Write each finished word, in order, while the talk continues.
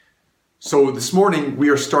So this morning we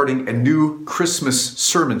are starting a new Christmas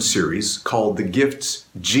sermon series called The Gifts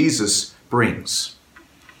Jesus Brings.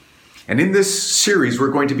 And in this series we're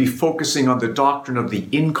going to be focusing on the doctrine of the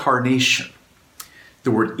incarnation.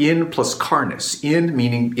 The word in plus carnis, in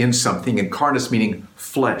meaning in something and carnis meaning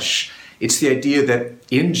flesh. It's the idea that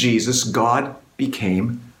in Jesus God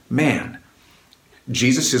became man.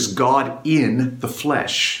 Jesus is God in the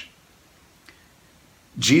flesh.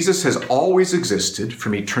 Jesus has always existed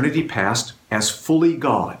from eternity past as fully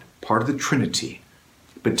God, part of the Trinity.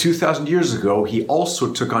 But 2,000 years ago, he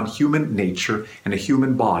also took on human nature and a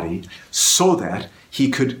human body so that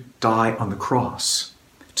he could die on the cross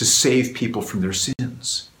to save people from their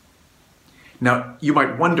sins. Now, you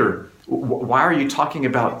might wonder, why are you talking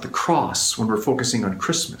about the cross when we're focusing on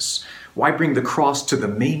Christmas? Why bring the cross to the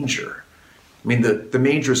manger? I mean, the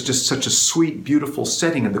manger is just such a sweet, beautiful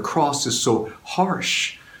setting, and the cross is so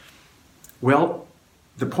harsh. Well,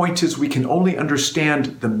 the point is we can only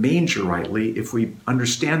understand the manger rightly if we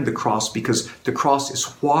understand the cross, because the cross is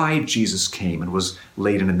why Jesus came and was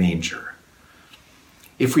laid in a manger.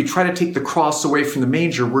 If we try to take the cross away from the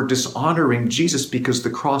manger, we're dishonoring Jesus because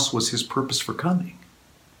the cross was his purpose for coming.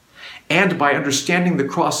 And by understanding the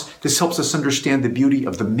cross, this helps us understand the beauty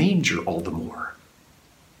of the manger all the more.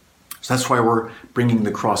 So that's why we're bringing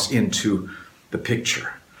the cross into the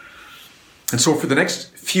picture. And so for the next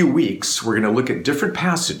few weeks, we're going to look at different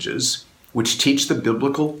passages which teach the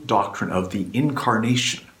biblical doctrine of the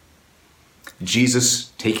incarnation. Jesus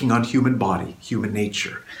taking on human body, human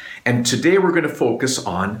nature. And today we're going to focus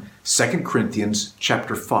on 2 Corinthians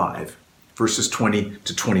chapter 5, verses 20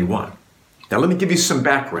 to 21. Now let me give you some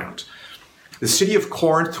background. The city of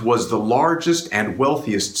Corinth was the largest and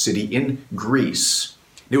wealthiest city in Greece.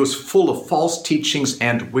 It was full of false teachings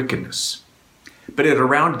and wickedness. But at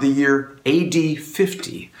around the year AD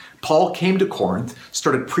 50, Paul came to Corinth,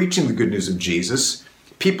 started preaching the good news of Jesus.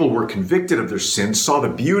 People were convicted of their sins, saw the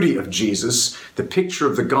beauty of Jesus, the picture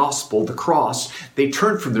of the gospel, the cross. They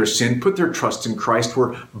turned from their sin, put their trust in Christ,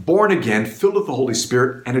 were born again, filled with the Holy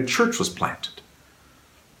Spirit, and a church was planted.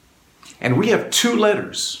 And we have two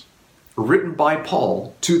letters written by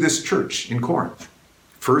Paul to this church in Corinth.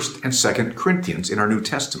 1st and 2nd Corinthians in our New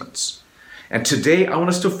Testaments. And today I want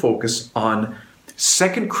us to focus on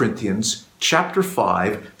 2 Corinthians chapter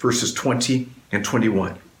 5, verses 20 and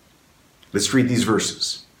 21. Let's read these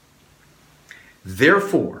verses.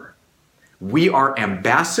 Therefore, we are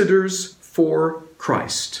ambassadors for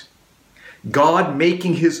Christ, God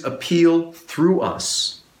making his appeal through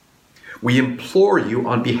us. We implore you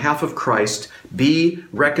on behalf of Christ, be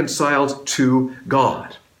reconciled to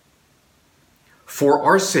God. For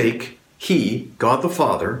our sake, he, God the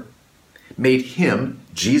Father, made him,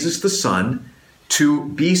 Jesus the Son, to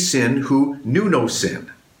be sin who knew no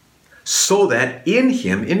sin, so that in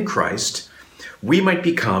him, in Christ, we might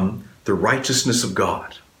become the righteousness of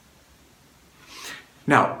God.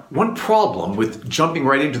 Now, one problem with jumping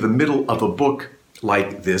right into the middle of a book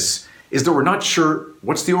like this is that we're not sure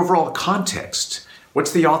what's the overall context.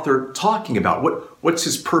 What's the author talking about? What's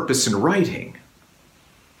his purpose in writing?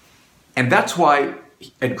 And that's why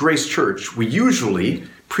at Grace Church, we usually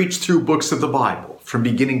preach through books of the Bible from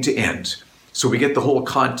beginning to end, so we get the whole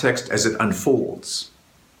context as it unfolds.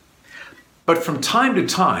 But from time to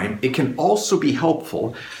time, it can also be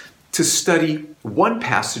helpful to study one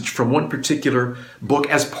passage from one particular book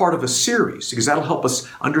as part of a series, because that'll help us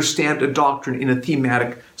understand a doctrine in a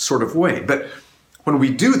thematic sort of way. But when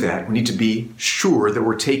we do that, we need to be sure that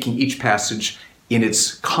we're taking each passage in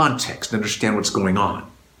its context and understand what's going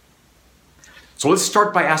on. So let's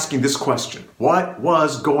start by asking this question. What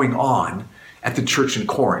was going on at the church in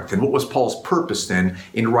Corinth? And what was Paul's purpose then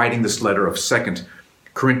in writing this letter of 2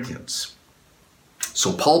 Corinthians?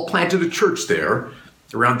 So Paul planted a church there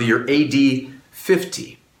around the year AD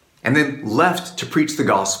 50 and then left to preach the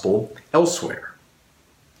gospel elsewhere.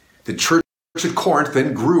 The church at Corinth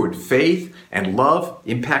then grew in faith and love,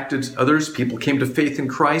 impacted others. People came to faith in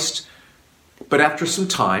Christ. But after some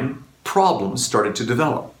time, problems started to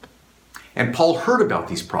develop. And Paul heard about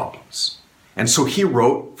these problems. And so he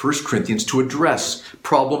wrote 1 Corinthians to address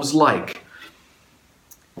problems like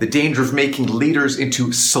the danger of making leaders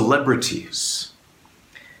into celebrities,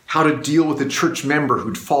 how to deal with a church member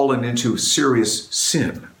who'd fallen into serious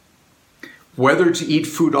sin, whether to eat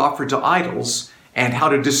food offered to idols, and how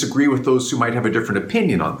to disagree with those who might have a different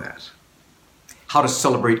opinion on that, how to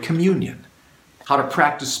celebrate communion, how to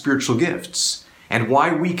practice spiritual gifts, and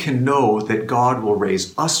why we can know that God will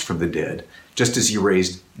raise us from the dead, just as he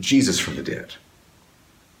raised Jesus from the dead.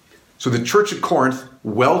 So the church at Corinth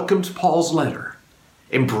welcomed Paul's letter,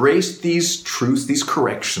 embraced these truths, these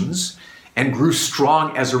corrections, and grew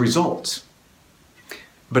strong as a result.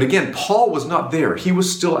 But again, Paul was not there. He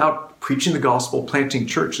was still out preaching the gospel, planting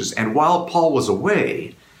churches. And while Paul was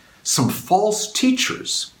away, some false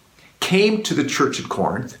teachers came to the church at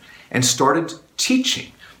Corinth and started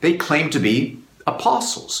teaching. They claimed to be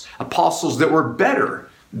apostles that were better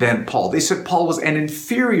than Paul. They said Paul was an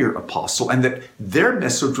inferior apostle and that their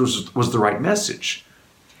message was the right message.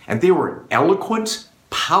 And they were eloquent,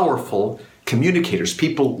 powerful communicators.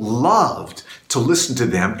 People loved to listen to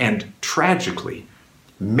them, and tragically,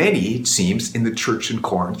 many, it seems, in the church in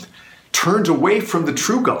Corinth turned away from the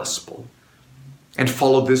true gospel and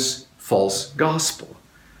followed this false gospel.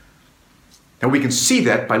 Now we can see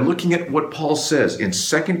that by looking at what Paul says in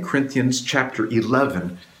 2 Corinthians chapter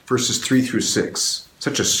 11, verses 3 through 6.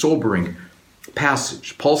 Such a sobering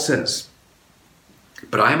passage. Paul says,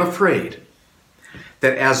 "But I am afraid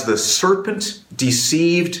that as the serpent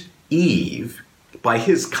deceived Eve by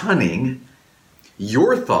his cunning,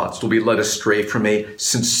 your thoughts will be led astray from a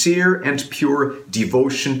sincere and pure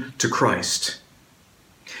devotion to Christ.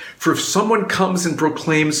 For if someone comes and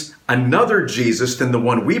proclaims another Jesus than the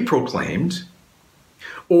one we proclaimed,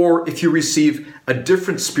 or if you receive a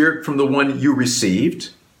different spirit from the one you received,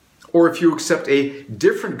 or if you accept a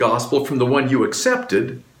different gospel from the one you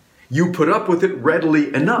accepted, you put up with it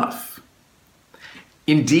readily enough.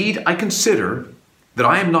 Indeed, I consider that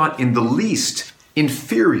I am not in the least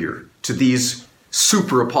inferior to these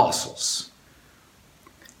super apostles.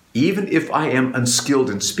 Even if I am unskilled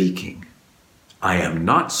in speaking, I am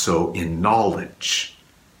not so in knowledge.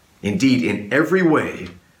 Indeed, in every way,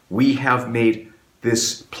 we have made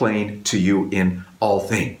this plain to you in all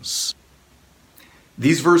things."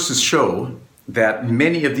 These verses show that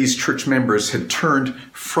many of these church members had turned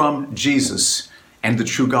from Jesus and the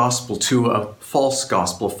true gospel to a false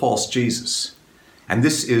gospel, a false Jesus. And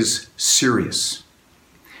this is serious.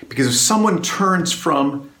 Because if someone turns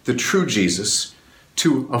from the true Jesus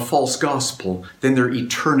to a false gospel, then their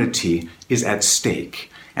eternity is at stake.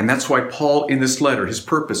 And that's why Paul, in this letter, his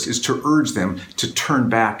purpose is to urge them to turn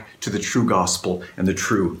back to the true gospel and the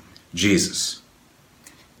true Jesus.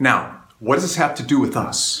 Now, what does this have to do with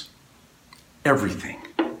us? Everything.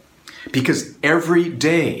 Because every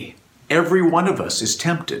day, every one of us is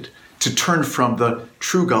tempted to turn from the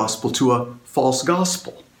true gospel to a false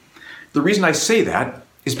gospel. The reason I say that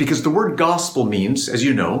is because the word gospel means, as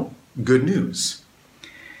you know, good news.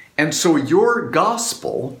 And so your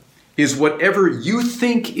gospel is whatever you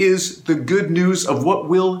think is the good news of what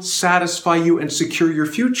will satisfy you and secure your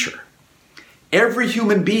future. Every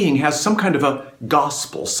human being has some kind of a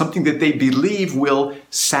gospel, something that they believe will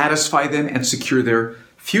satisfy them and secure their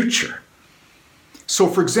future. So,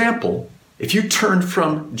 for example, if you turn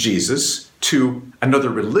from Jesus to another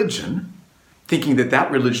religion, thinking that that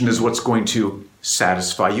religion is what's going to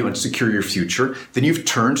satisfy you and secure your future, then you've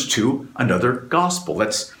turned to another gospel.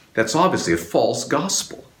 That's obviously a false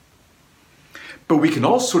gospel. But we can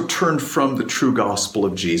also turn from the true gospel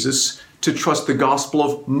of Jesus to trust the gospel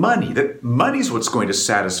of money, that money's what's going to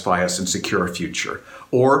satisfy us and secure our future,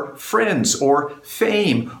 or friends, or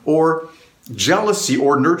fame, or jealousy,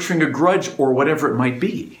 or nurturing a grudge, or whatever it might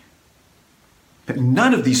be. But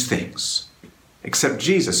none of these things, except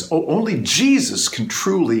Jesus, only Jesus can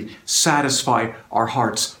truly satisfy our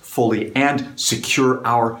hearts fully and secure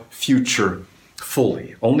our future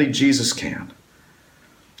fully. Only Jesus can.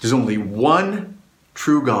 There's only one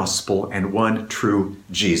true gospel and one true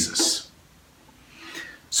Jesus.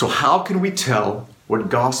 So how can we tell what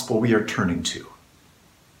gospel we are turning to?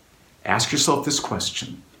 Ask yourself this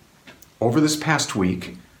question. Over this past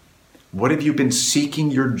week, what have you been seeking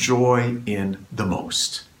your joy in the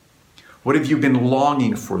most? What have you been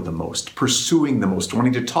longing for the most, pursuing the most,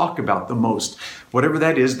 wanting to talk about the most? Whatever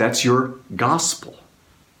that is, that's your gospel.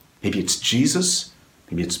 Maybe it's Jesus,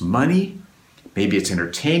 maybe it's money, maybe it's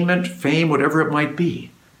entertainment, fame, whatever it might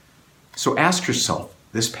be. So ask yourself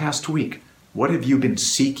this past week, what have you been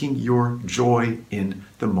seeking your joy in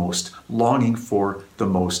the most, longing for the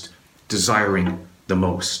most, desiring the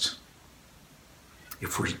most?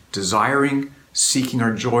 If we're desiring, seeking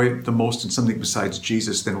our joy the most in something besides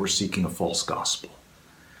Jesus, then we're seeking a false gospel.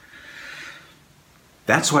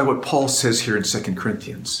 That's why what Paul says here in 2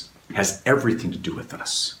 Corinthians has everything to do with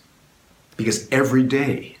us. Because every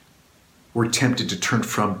day we're tempted to turn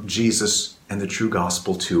from Jesus and the true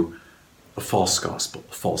gospel to a false gospel,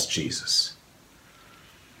 a false Jesus.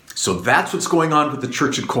 So that's what's going on with the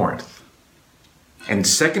church at Corinth. And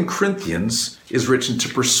 2 Corinthians is written to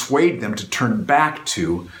persuade them to turn back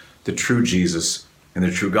to the true Jesus and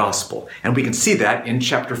the true gospel. And we can see that in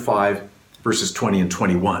chapter 5, verses 20 and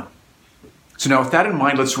 21. So now with that in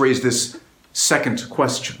mind, let's raise this second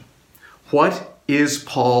question. What is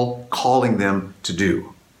Paul calling them to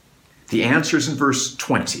do? The answer is in verse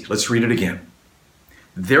 20. Let's read it again.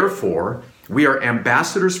 Therefore, we are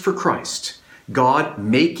ambassadors for Christ, God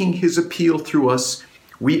making his appeal through us.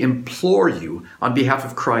 We implore you on behalf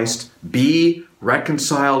of Christ, be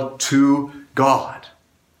reconciled to God.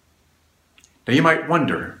 Now you might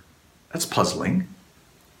wonder, that's puzzling.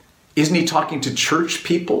 Isn't he talking to church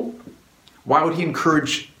people? Why would he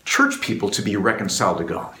encourage church people to be reconciled to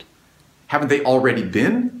God? Haven't they already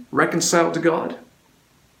been reconciled to God?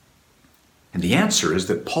 And the answer is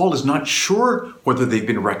that Paul is not sure whether they've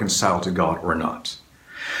been reconciled to God or not.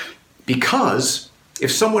 Because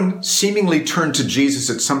if someone seemingly turned to Jesus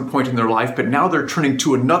at some point in their life, but now they're turning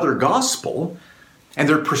to another gospel, and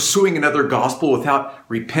they're pursuing another gospel without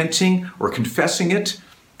repenting or confessing it,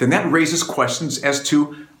 then that raises questions as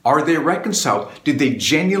to, are they reconciled? Did they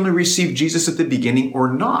genuinely receive Jesus at the beginning or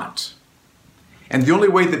not? And the only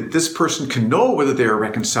way that this person can know whether they are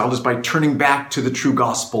reconciled is by turning back to the true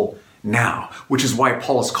gospel now, which is why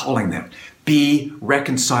Paul is calling them. Be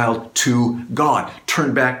reconciled to God.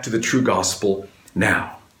 Turn back to the true gospel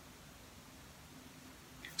now.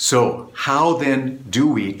 So how then do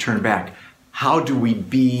we turn back? How do we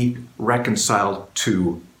be reconciled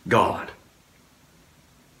to God?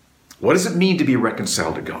 What does it mean to be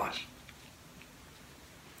reconciled to God?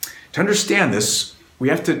 To understand this, we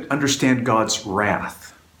have to understand God's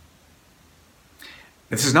wrath.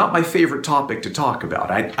 This is not my favorite topic to talk about.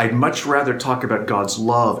 I'd much rather talk about God's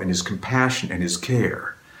love and his compassion and his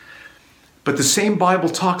care. But the same Bible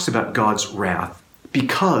talks about God's wrath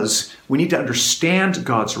because we need to understand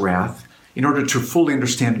God's wrath in order to fully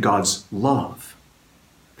understand God's love.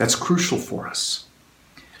 That's crucial for us.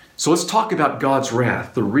 So let's talk about God's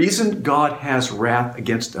wrath. The reason God has wrath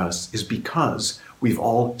against us is because we've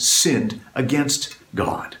all sinned against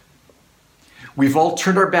God. We've all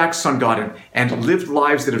turned our backs on God and lived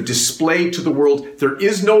lives that have displayed to the world there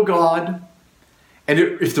is no God. And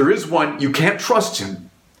if there is one, you can't trust him.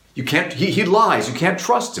 He lies. You can't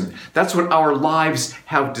trust him. That's what our lives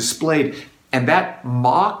have displayed. And that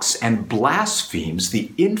mocks and blasphemes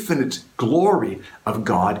the infinite glory of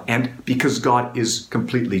God. And because God is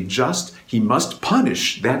completely just, he must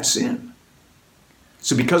punish that sin.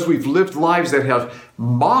 So because we've lived lives that have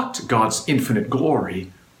mocked God's infinite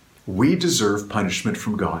glory, we deserve punishment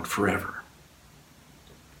from God forever.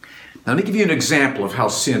 Now, let me give you an example of how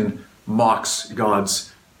sin mocks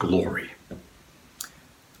God's glory.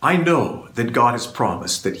 I know that God has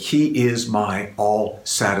promised that he is my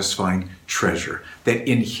all-satisfying treasure, that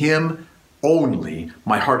in him only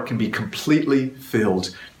my heart can be completely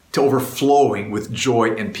filled to overflowing with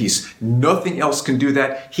joy and peace. Nothing else can do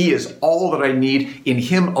that. He is all that I need. In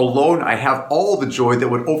him alone, I have all the joy that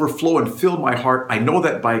would overflow and fill my heart. I know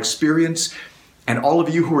that by experience. And all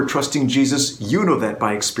of you who are trusting Jesus, you know that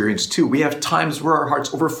by experience too. We have times where our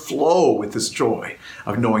hearts overflow with this joy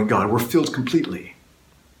of knowing God. We're filled completely.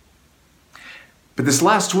 But this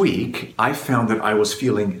last week, I found that I was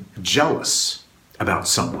feeling jealous about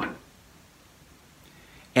someone.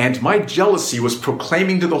 And my jealousy was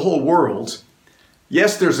proclaiming to the whole world,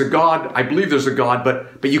 yes, there's a God, I believe there's a God,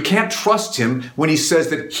 but you can't trust him when he says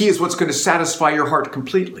that he is what's going to satisfy your heart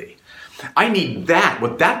completely. I need that,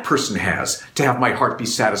 what that person has, to have my heart be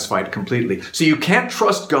satisfied completely. So you can't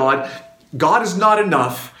trust God. God is not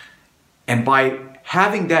enough. And by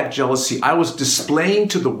having that jealousy, I was displaying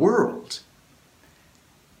to the world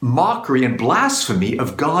mockery and blasphemy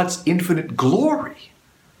of God's infinite glory.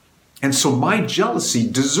 And so my jealousy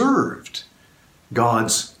deserved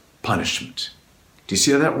God's punishment. Do you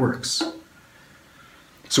see how that works?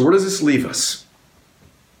 So where does this leave us?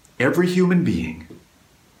 Every human being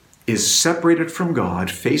is separated from God,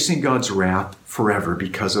 facing God's wrath forever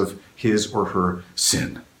because of his or her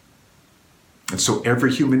sin. And so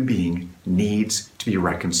every human being needs to be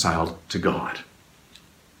reconciled to God.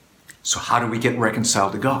 So how do we get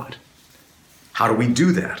reconciled to God? How do we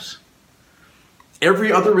do that?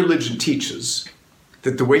 Every other religion teaches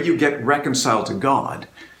that the way you get reconciled to God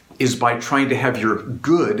is by trying to have your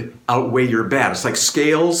good outweigh your bad. It's like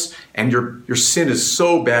scales, and your sin is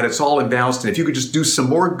so bad, it's all imbalanced. And if you could just do some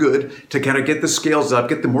more good to kind of get the scales up,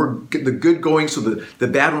 get the good going so that the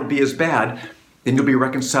bad won't be as bad, then you'll be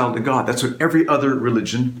reconciled to God. That's what every other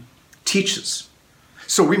religion teaches.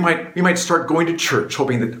 So we might start going to church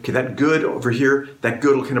hoping that, okay, that good over here, that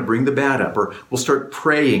good will kind of bring the bad up. Or we'll start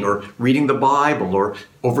praying or reading the Bible or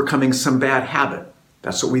overcoming some bad habit.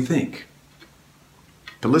 That's what we think.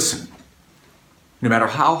 But listen, no matter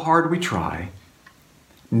how hard we try,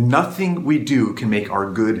 nothing we do can make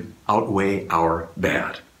our good outweigh our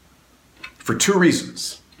bad. For two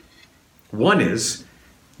reasons. One is,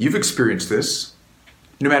 You've experienced this.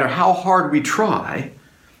 No matter how hard we try,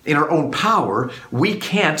 in our own power, we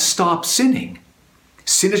can't stop sinning.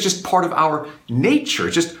 Sin is just part of our nature.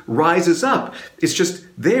 It just rises up. It's just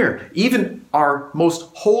there. Even our most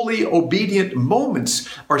holy, obedient moments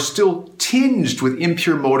are still tinged with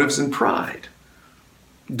impure motives and pride.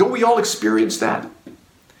 Don't we all experience that?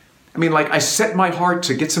 I mean, like, I set my heart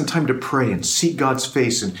to get some time to pray and seek God's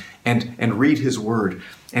face and read His Word.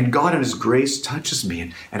 And God in His grace touches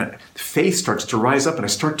me, and faith starts to rise up, and I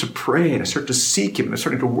start to pray, and I start to seek Him, and I'm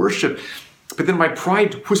starting to worship. But then my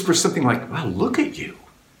pride whispers something like, wow, look at you.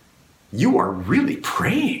 You are really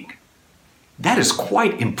praying. That is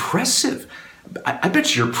quite impressive. I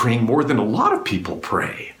bet you're praying more than a lot of people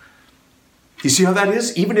pray. You see how that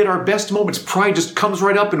is? Even at our best moments, pride just comes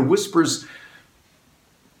right up and whispers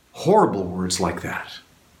horrible words like that.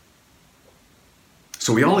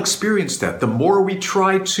 So we all experience that. The more we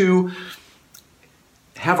try to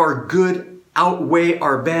have our good outweigh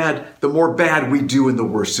our bad, the more bad we do and the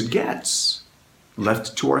worse it gets.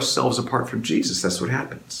 Left to ourselves apart from Jesus, that's what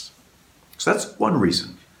happens. So that's one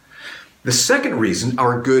reason. The second reason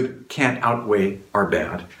our good can't outweigh our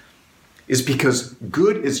bad is because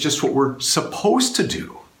good is just what we're supposed to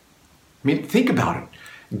do. I mean, think about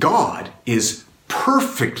it. God is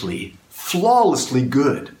perfectly, flawlessly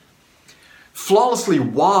good, flawlessly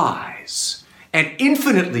wise, and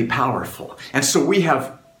infinitely powerful. And so we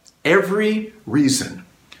have every reason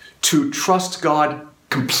to trust God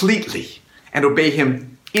completely and obey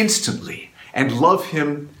Him instantly and love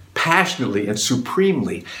Him passionately and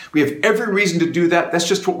supremely. We have every reason to do that. That's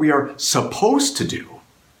just what we are supposed to do.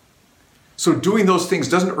 So doing those things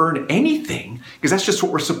doesn't earn anything because that's just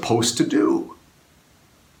what we're supposed to do.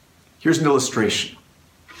 Here's an illustration.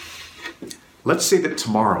 Let's say that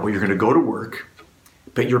tomorrow you're going to go to work,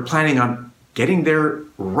 but you're planning on getting there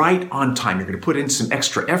right on time. You're going to put in some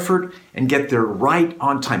extra effort and get there right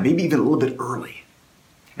on time, maybe even a little bit early.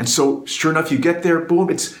 And so sure enough, you get there,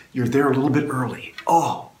 boom, you're there a little bit early.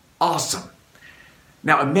 Oh, awesome.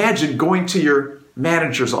 Now imagine going to your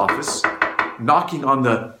manager's office, knocking on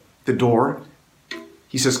the door.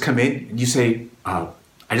 He says, come in, and you say, I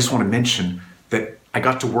just want to mention that I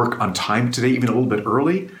got to work on time today, even a little bit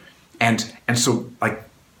early. And so like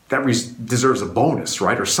that deserves a bonus,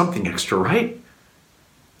 right? Or something extra, right?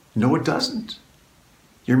 No, it doesn't.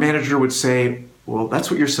 Your manager would say, well, that's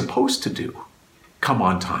what you're supposed to do. Come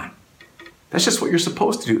on time. That's just what you're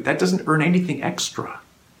supposed to do. That doesn't earn anything extra.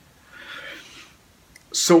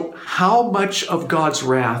 So how much of God's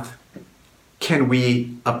wrath can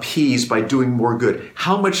we appease by doing more good?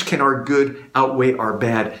 How much can our good outweigh our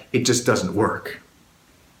bad? It just doesn't work.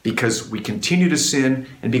 Because we continue to sin,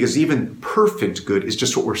 and because even perfect good is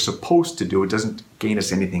just what we're supposed to do. It doesn't gain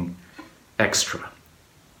us anything extra.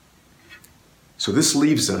 So this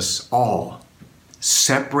leaves us all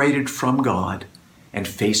separated from God and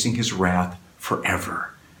facing His wrath forever.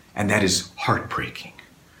 And that is heartbreaking.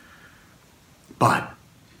 But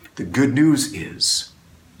the good news is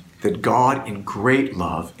that God, in great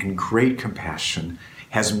love and great compassion,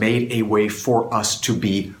 has made a way for us to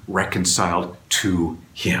be reconciled to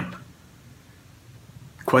Him.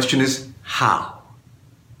 The question is, how?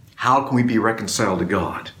 How can we be reconciled to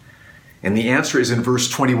God? And the answer is in verse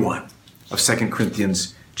 21 of 2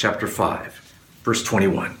 Corinthians chapter 5, verse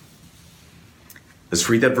 21. Let's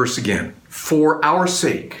read that verse again. For our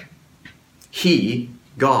sake, He,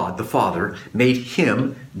 God the Father, made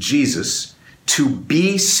Him, Jesus, to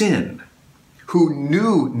be sin, who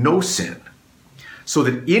knew no sin, so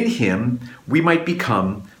that in Him we might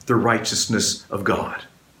become the righteousness of God.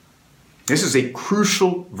 This is a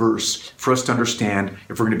crucial verse for us to understand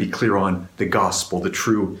if we're going to be clear on the gospel, the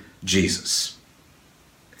true Jesus.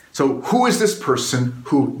 So who is this person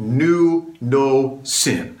who knew no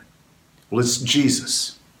sin? Well, it's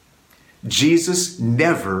Jesus. Jesus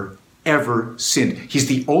never, ever sinned. He's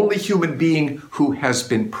the only human being who has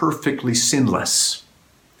been perfectly sinless.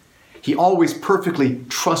 He always perfectly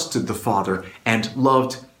trusted the Father and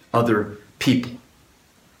loved other people.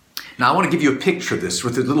 Now, I want to give you a picture of this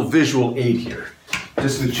with a little visual aid here,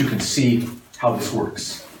 just so that you can see how this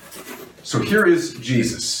works. So here is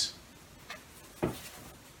Jesus.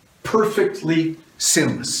 Perfectly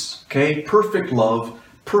sinless, okay? Perfect love,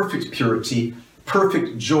 perfect purity,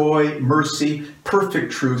 perfect joy, mercy,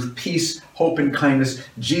 perfect truth, peace, hope, and kindness.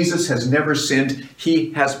 Jesus has never sinned.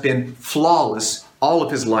 He has been flawless all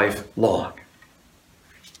of His life long.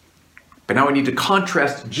 But now we need to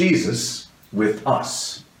contrast Jesus with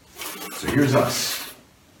us. So here's us.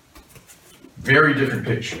 Very different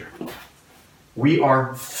picture. We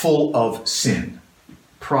are full of sin,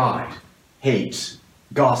 pride, hate,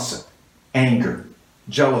 gossip, anger,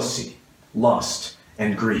 jealousy, lust,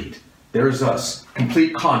 and greed. There's us,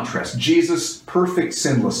 complete contrast. Jesus, perfect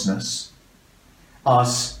sinlessness.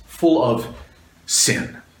 Us, full of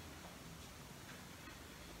sin.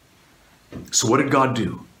 So what did God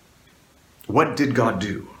do? What did God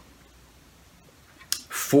do?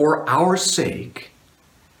 For our sake,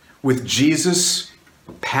 with Jesus'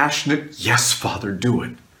 passionate, yes, Father, do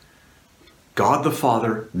it. God the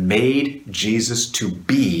Father made Jesus to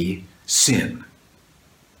be sin.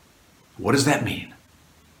 What does that mean?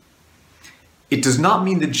 It does not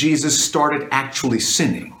mean that Jesus started actually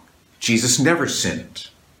sinning. Jesus never sinned.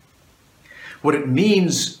 What it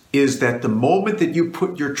means is that the moment that you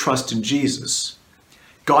put your trust in Jesus,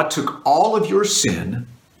 God took all of your sin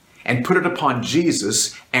and put it upon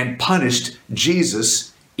Jesus and punished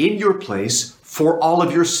Jesus in your place for all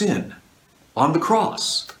of your sin on the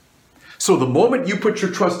cross. So the moment you put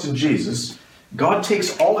your trust in Jesus, God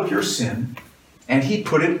takes all of your sin and he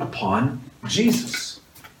put it upon Jesus.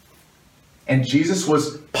 And Jesus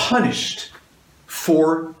was punished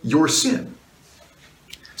for your sin.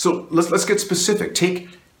 So let's get specific. Take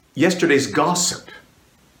yesterday's gossip.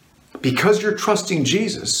 Because you're trusting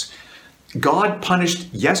Jesus, God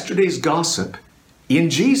punished yesterday's gossip in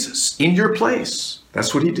Jesus, in your place.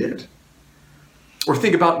 That's what he did. Or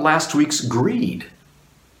think about last week's greed.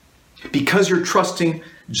 Because you're trusting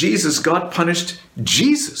Jesus, God punished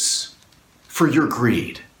Jesus for your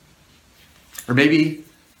greed. Or maybe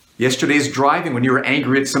yesterday's driving, when you were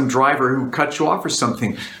angry at some driver who cut you off or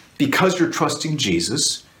something. Because you're trusting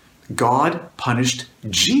Jesus, God punished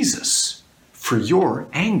Jesus for your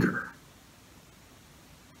anger.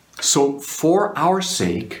 So for our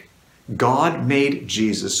sake, God made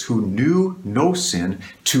Jesus, who knew no sin,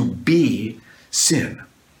 to be sin.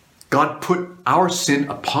 God put our sin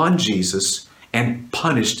upon Jesus and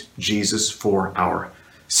punished Jesus for our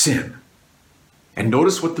sin. And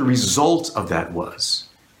notice what the result of that was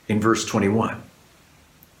in verse 21.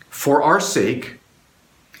 For our sake,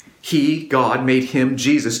 he, God, made him,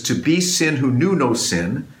 Jesus, to be sin who knew no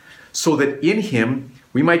sin, so that in him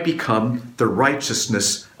we might become the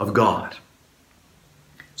righteousness of God.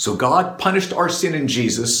 So God punished our sin in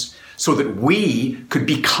Jesus so that we could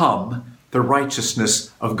become the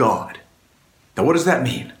righteousness of God. Now, what does that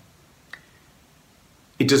mean?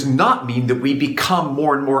 It does not mean that we become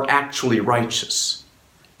more and more actually righteous.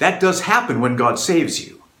 That does happen when God saves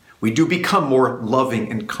you. We do become more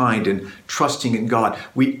loving and kind and trusting in God.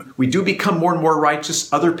 We do become more and more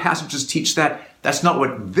righteous. Other passages teach that. That's not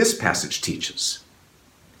what this passage teaches.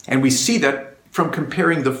 And we see that from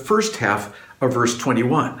comparing the first half of verse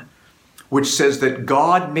 21, which says that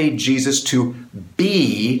God made Jesus to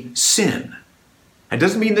be sin. It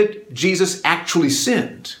doesn't mean that Jesus actually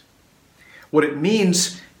sinned. What it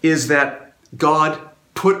means is that God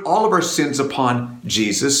put all of our sins upon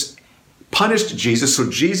Jesus, punished Jesus, so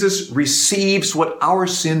Jesus receives what our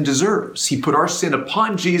sin deserves. He put our sin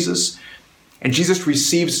upon Jesus, and Jesus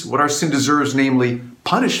receives what our sin deserves, namely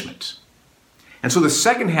punishment. And so the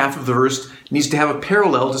second half of the verse needs to have a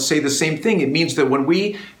parallel to say the same thing. It means that when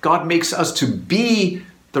God makes us to be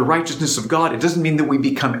the righteousness of God, it doesn't mean that we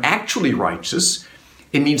become actually righteous.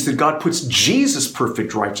 It means that God puts Jesus'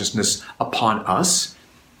 perfect righteousness upon us,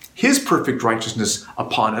 his perfect righteousness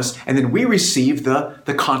upon us, and then we receive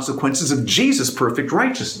the consequences of Jesus' perfect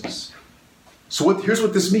righteousness. So here's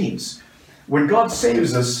what this means. When God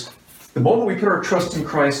saves us, the moment we put our trust in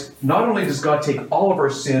Christ, not only does God take all of our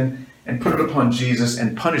sin and put it upon Jesus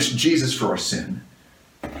and punish Jesus for our sin,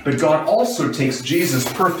 but God also takes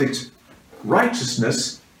Jesus' perfect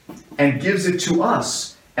righteousness and gives it to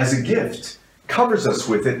us as a gift, covers us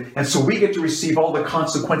with it, and so we get to receive all the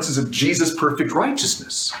consequences of Jesus' perfect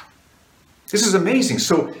righteousness. This is amazing.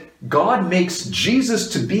 So God makes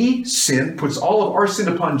Jesus to be sin, puts all of our sin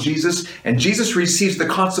upon Jesus, and Jesus receives the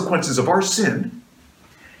consequences of our sin.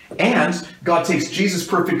 And God takes Jesus'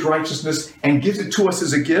 perfect righteousness and gives it to us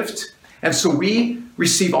as a gift. And so we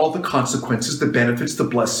receive all the consequences, the benefits, the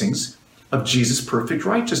blessings of Jesus' perfect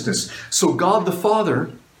righteousness. So God the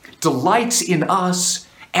Father delights in us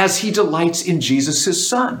as he delights in Jesus, his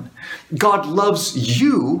Son. God loves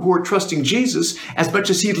you who are trusting Jesus as much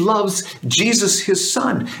as he loves Jesus, his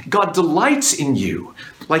Son. God delights in you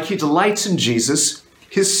like he delights in Jesus,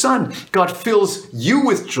 his Son. God fills you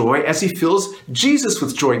with joy as he fills Jesus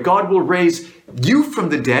with joy. God will raise you from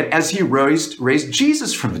the dead as he raised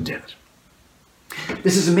Jesus from the dead.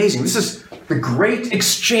 This is amazing. This is the great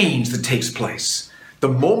exchange that takes place. The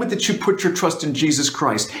moment that you put your trust in Jesus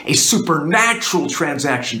Christ, a supernatural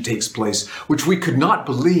transaction takes place, which we could not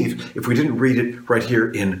believe if we didn't read it right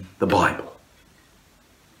here in the Bible.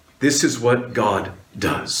 This is what God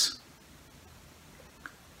does.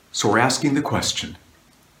 So we're asking the question,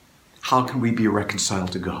 how can we be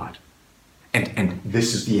reconciled to God? And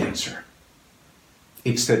this is the answer.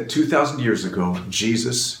 It's that 2,000 years ago,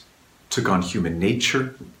 Jesus took on human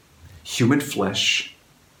nature, human flesh,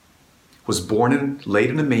 was born and laid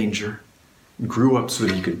in a manger, and grew up so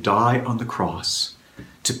that he could die on the cross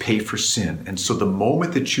to pay for sin. And so the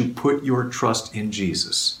moment that you put your trust in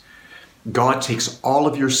Jesus, God takes all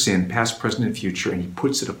of your sin, past, present, and future, and he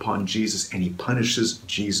puts it upon Jesus, and he punishes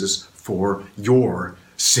Jesus for your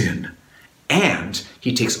sin. And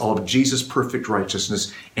he takes all of Jesus' perfect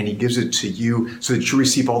righteousness and he gives it to you so that you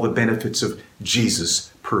receive all the benefits of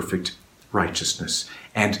Jesus' perfect righteousness.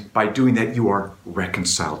 And by doing that, you are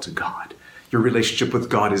reconciled to God. Your relationship with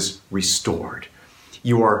God is restored.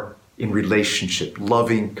 You are in relationship,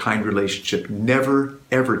 loving, kind relationship, never,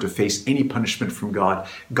 ever to face any punishment from God.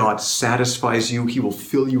 God satisfies you. He will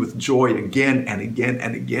fill you with joy again and again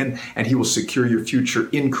and again, and he will secure your future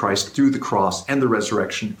in Christ through the cross and the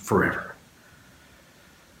resurrection forever.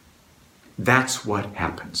 That's what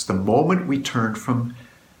happens. The moment we turn from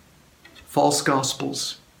false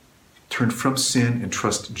gospels, turn from sin and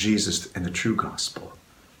trust Jesus and the true gospel,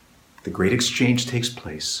 the great exchange takes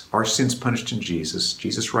place. Our sins punished in Jesus,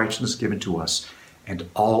 Jesus' righteousness given to us, and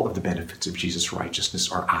all of the benefits of Jesus'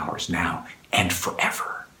 righteousness are ours now and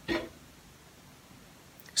forever.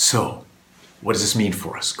 So, what does this mean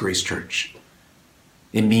for us, Grace Church?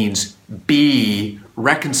 It means be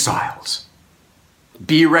reconciled.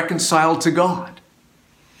 Be reconciled to God.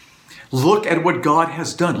 Look at what God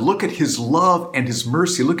has done. Look at his love and his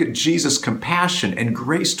mercy. Look at Jesus' compassion and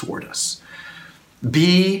grace toward us.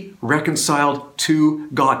 Be reconciled to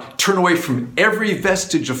God. Turn away from every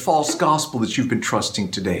vestige of false gospel that you've been trusting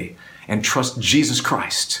today and trust Jesus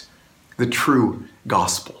Christ, the true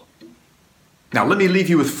gospel. Now, let me leave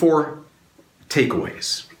you with 4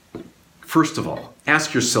 takeaways. First of all,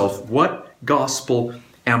 ask yourself, what gospel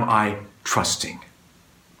am I trusting?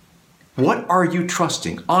 What are you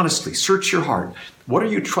trusting? Honestly, search your heart. What are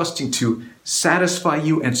you trusting to satisfy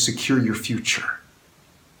you and secure your future?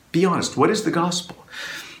 Be honest. What is the gospel?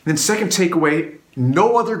 Then second takeaway,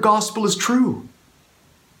 no other gospel is true.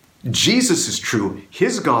 Jesus is true.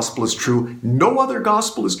 His gospel is true. No other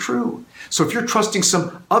gospel is true. So if you're trusting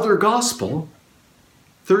some other gospel,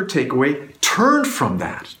 third takeaway, turn from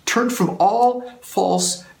that. Turn from all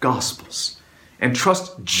false gospels and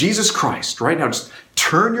trust Jesus Christ. Right now, just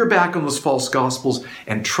turn your back on those false gospels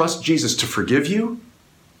and trust Jesus to forgive you,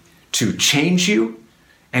 to change you,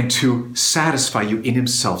 and to satisfy you in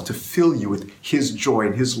himself, to fill you with his joy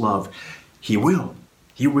and his love. He will.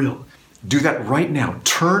 He will. Do that right now.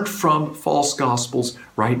 Turn from false gospels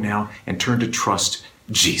right now and turn to trust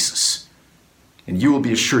Jesus. And you will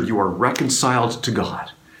be assured you are reconciled to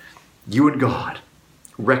God. You and God,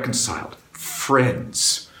 reconciled,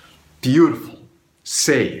 friends, beautiful,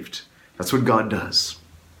 saved. That's what God does.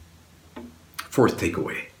 Fourth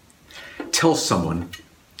takeaway, tell someone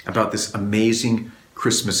about this amazing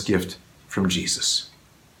Christmas gift from Jesus.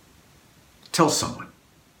 Tell someone.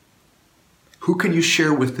 Who can you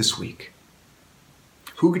share with this week?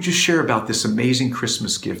 Who could you share about this amazing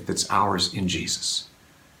Christmas gift that's ours in Jesus?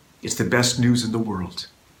 It's the best news in the world.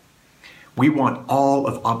 We want all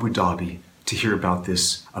of Abu Dhabi to hear about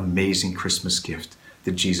this amazing Christmas gift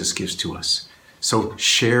that Jesus gives to us. So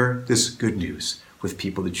share this good news with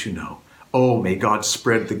people that you know. Oh, may God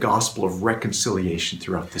spread the gospel of reconciliation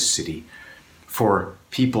throughout this city for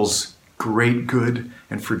people's great good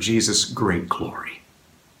and for Jesus' great glory.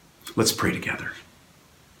 Let's pray together.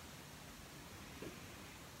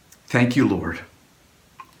 Thank you, Lord,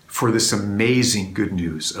 for this amazing good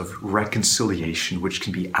news of reconciliation, which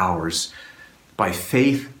can be ours by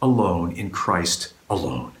faith alone in Christ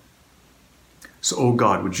alone. So, oh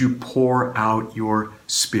God, would you pour out your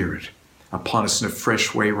Spirit upon us in a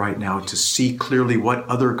fresh way right now to see clearly what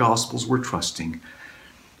other gospels we're trusting,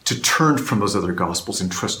 to turn from those other gospels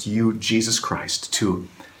and trust you, Jesus Christ, to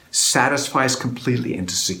satisfy us completely and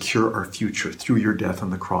to secure our future through your death on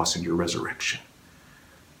the cross and your resurrection.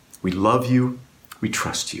 We love you. We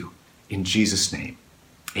trust you. In Jesus' name,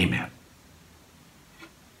 amen.